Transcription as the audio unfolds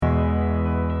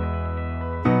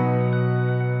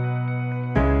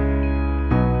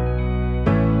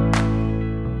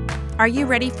Are you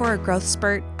ready for a growth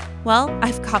spurt? Well,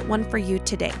 I've got one for you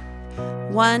today.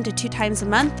 1 to 2 times a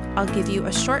month, I'll give you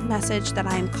a short message that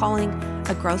I am calling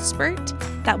a growth spurt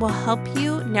that will help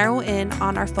you narrow in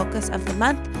on our focus of the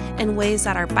month in ways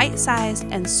that are bite-sized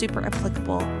and super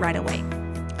applicable right away.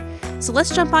 So let's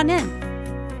jump on in.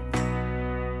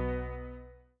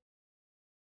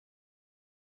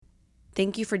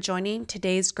 Thank you for joining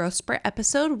today's Growth Spurt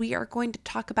episode. We are going to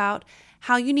talk about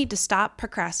how you need to stop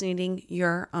procrastinating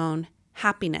your own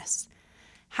happiness.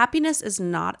 Happiness is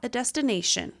not a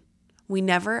destination. We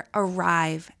never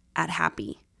arrive at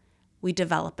happy. We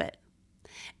develop it.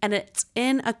 And it's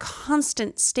in a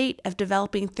constant state of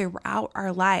developing throughout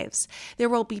our lives. There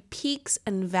will be peaks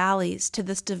and valleys to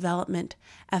this development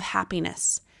of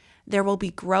happiness. There will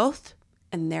be growth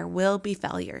and there will be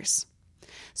failures.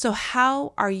 So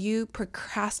how are you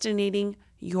procrastinating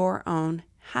your own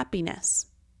happiness?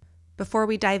 Before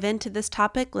we dive into this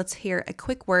topic, let's hear a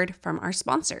quick word from our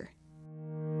sponsor.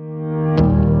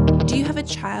 Do you have a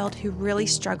child who really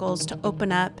struggles to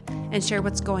open up and share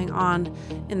what's going on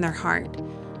in their heart?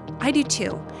 I do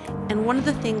too. And one of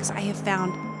the things I have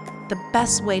found the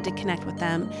best way to connect with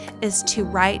them is to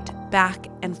write back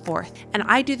and forth. And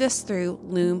I do this through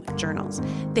Loom journals.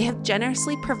 They have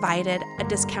generously provided a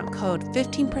discount code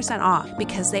 15% off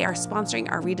because they are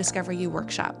sponsoring our Rediscover You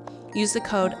workshop. Use the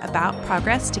code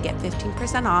AboutProgress to get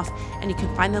 15% off, and you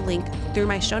can find the link through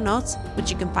my show notes, which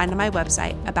you can find on my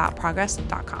website,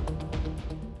 aboutprogress.com.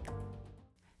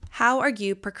 How are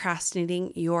you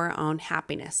procrastinating your own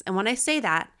happiness? And when I say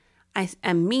that, I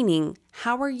am meaning,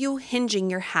 how are you hinging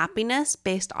your happiness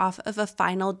based off of a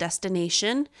final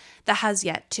destination that has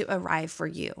yet to arrive for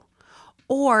you,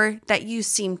 or that you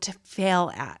seem to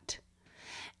fail at?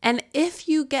 And if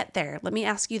you get there, let me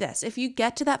ask you this. If you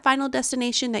get to that final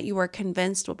destination that you are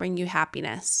convinced will bring you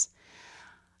happiness,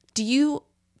 do you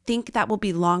think that will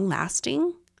be long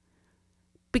lasting?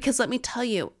 Because let me tell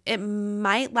you, it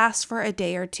might last for a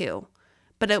day or two,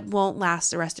 but it won't last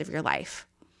the rest of your life.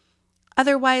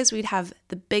 Otherwise, we'd have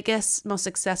the biggest, most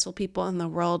successful people in the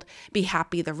world be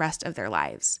happy the rest of their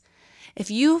lives. If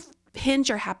you hinge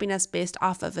your happiness based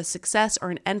off of a success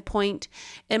or an endpoint,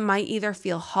 it might either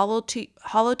feel hollow to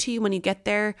you when you get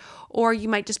there, or you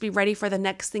might just be ready for the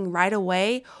next thing right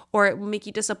away, or it will make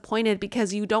you disappointed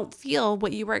because you don't feel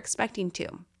what you were expecting to.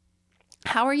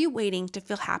 How are you waiting to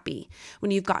feel happy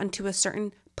when you've gotten to a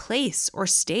certain place or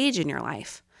stage in your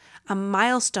life? A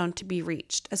milestone to be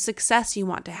reached, a success you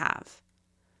want to have?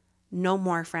 No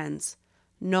more, friends.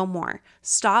 No more.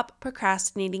 Stop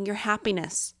procrastinating your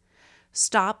happiness.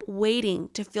 Stop waiting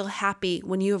to feel happy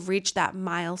when you have reached that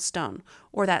milestone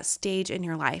or that stage in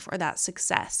your life or that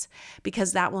success,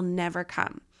 because that will never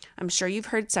come. I'm sure you've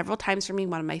heard several times from me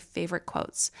one of my favorite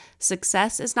quotes.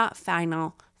 Success is not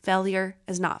final. Failure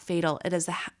is not fatal. It is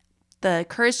the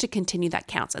courage to continue that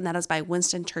counts, and that is by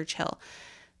Winston Churchill.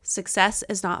 Success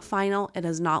is not final. It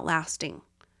is not lasting.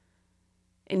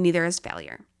 And neither is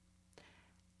failure.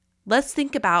 Let's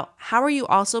think about, how are you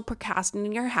also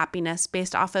procrastinating your happiness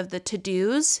based off of the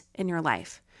to-dos in your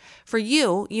life? For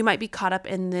you, you might be caught up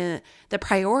in the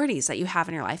priorities that you have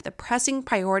in your life, the pressing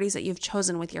priorities that you've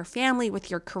chosen with your family, with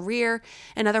your career,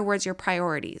 in other words, your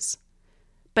priorities.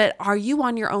 But are you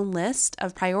on your own list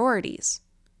of priorities?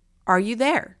 Are you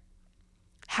there?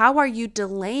 How are you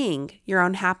delaying your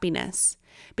own happiness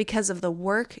because of the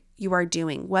work you are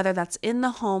doing, whether that's in the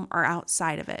home or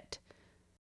outside of it?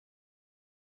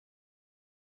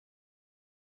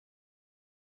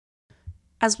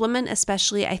 As women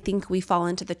especially, I think we fall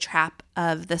into the trap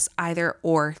of this either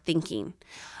or thinking.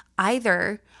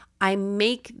 Either I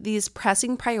make these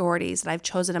pressing priorities that I've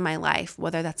chosen in my life,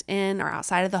 whether that's in or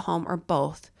outside of the home or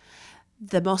both,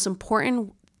 the most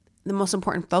important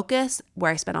focus,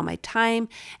 where I spend all my time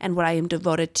and what I am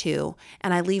devoted to,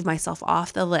 and I leave myself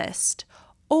off the list.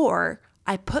 Or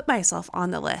I put myself on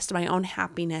the list, my own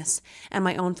happiness and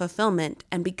my own fulfillment,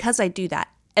 and because I do that,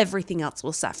 everything else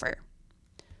will suffer.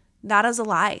 That is a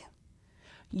lie.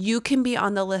 You can be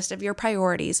on the list of your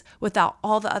priorities without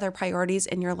all the other priorities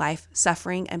in your life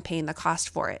suffering and paying the cost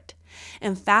for it.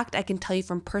 In fact, I can tell you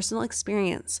from personal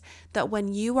experience that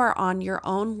when you are on your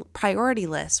own priority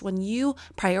list, when you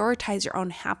prioritize your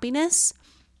own happiness,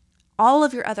 all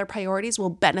of your other priorities will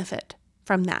benefit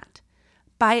from that.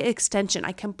 By extension,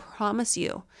 I can promise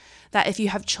you that if you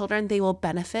have children, they will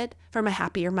benefit from a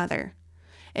happier mother.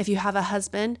 If you have a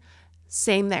husband,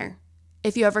 same there.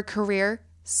 If you have a career,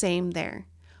 same there.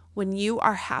 When you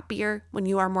are happier, when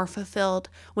you are more fulfilled,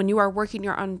 when you are working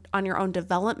on your own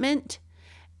development,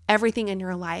 everything in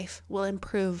your life will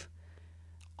improve.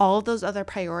 All of those other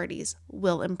priorities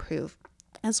will improve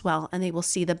as well, and they will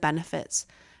see the benefits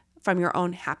from your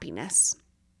own happiness.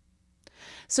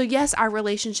 So yes, our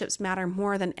relationships matter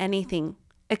more than anything,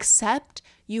 except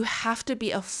you have to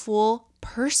be a full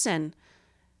person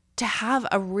to have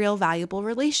a real valuable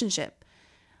relationship.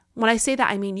 When I say that,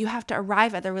 I mean you have to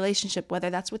arrive at the relationship, whether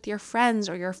that's with your friends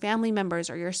or your family members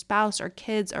or your spouse or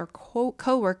kids or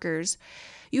co-workers.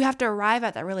 You have to arrive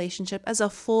at that relationship as a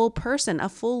full person, a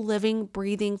full living,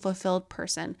 breathing, fulfilled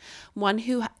person, one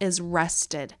who is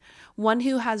rested, one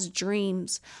who has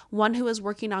dreams, one who is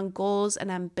working on goals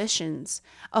and ambitions,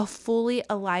 a fully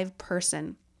alive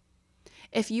person.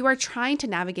 If you are trying to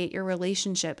navigate your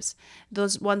relationships,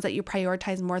 those ones that you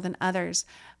prioritize more than others,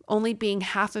 only being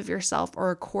half of yourself or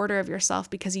a quarter of yourself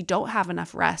because you don't have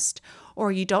enough rest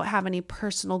or you don't have any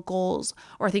personal goals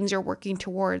or things you're working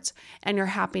towards, and your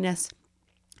happiness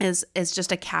is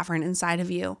just a cavern inside of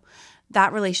you,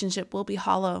 that relationship will be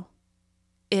hollow.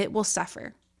 It will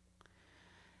suffer.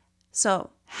 So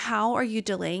how are you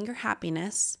delaying your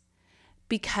happiness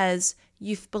because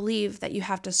you believe that you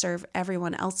have to serve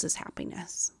everyone else's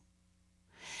happiness?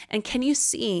 And can you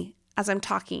see, as I'm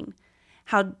talking,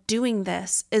 how doing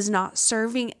this is not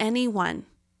serving anyone?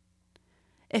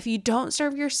 If you don't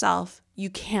serve yourself,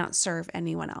 you can't serve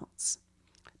anyone else.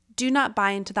 Do not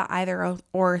buy into the either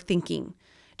or thinking.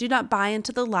 Do not buy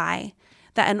into the lie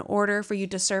that in order for you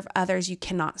to serve others, you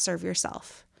cannot serve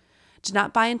yourself. Do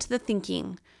not buy into the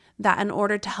thinking that in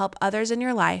order to help others in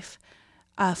your life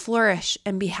flourish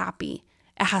and be happy,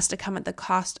 it has to come at the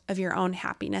cost of your own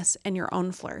happiness and your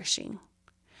own flourishing.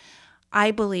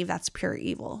 I believe that's pure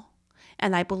evil.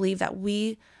 And I believe that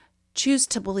we choose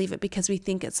to believe it because we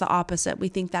think it's the opposite. We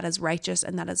think that is righteous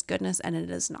and that is goodness, and it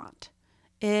is not.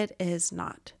 It is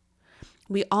not.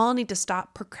 We all need to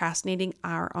stop procrastinating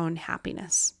our own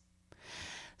happiness.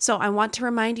 So I want to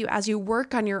remind you, as you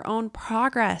work on your own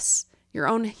progress, your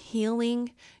own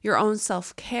healing, your own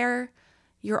self-care,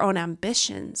 your own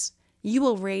ambitions, you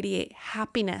will radiate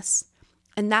happiness.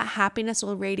 And that happiness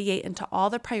will radiate into all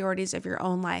the priorities of your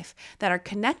own life that are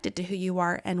connected to who you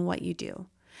are and what you do.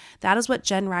 That is what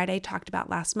Jen Ride talked about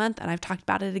last month, and I've talked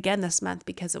about it again this month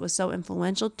because it was so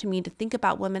influential to me to think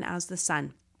about women as the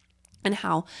sun and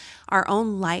how our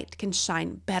own light can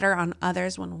shine better on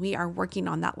others when we are working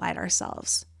on that light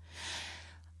ourselves.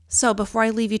 So before I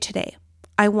leave you today,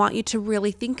 I want you to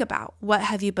really think about, what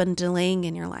have you been delaying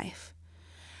in your life?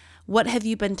 What have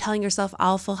you been telling yourself,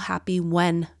 I'll feel happy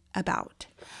when about?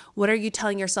 What are you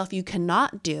telling yourself you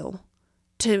cannot do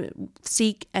to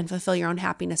seek and fulfill your own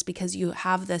happiness because you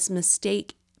have this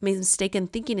mistaken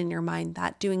thinking in your mind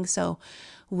that doing so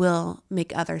will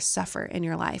make others suffer in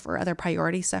your life or other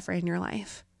priorities suffer in your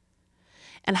life?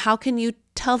 And how can you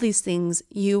tell these things?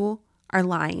 You are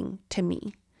lying to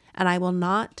me, and I will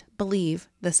not believe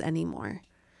this anymore.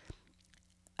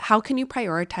 How can you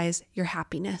prioritize your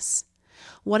happiness?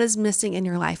 What is missing in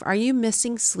your life? Are you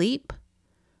missing sleep?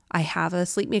 I have a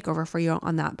sleep makeover for you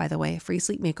on that, by the way, a free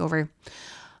sleep makeover.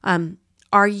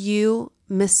 Are you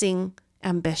missing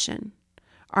ambition?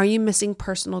 Are you missing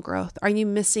personal growth? Are you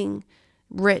missing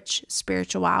rich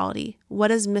spirituality?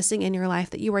 What is missing in your life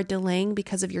that you are delaying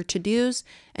because of your to-dos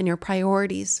and your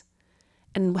priorities?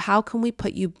 And how can we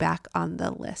put you back on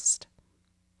the list?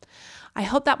 I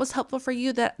hope that was helpful for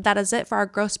you. That is it for our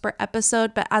Growth Spurt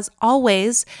episode. But as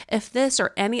always, if this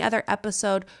or any other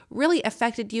episode really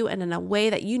affected you and in a way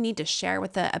that you need to share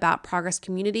with the About Progress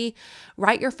community,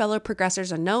 write your fellow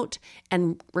progressors a note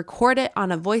and record it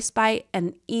on a voice bite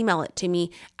and email it to me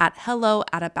at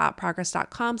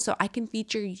hello@aboutprogress.com so I can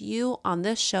feature you on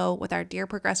this show with our Dear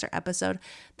Progressor episode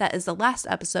that is the last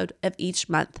episode of each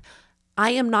month. I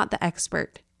am not the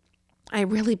expert. I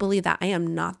really believe that I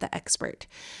am not the expert.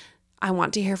 I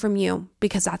want to hear from you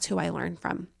because that's who I learn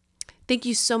from. Thank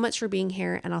you so much for being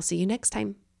here, and I'll see you next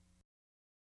time.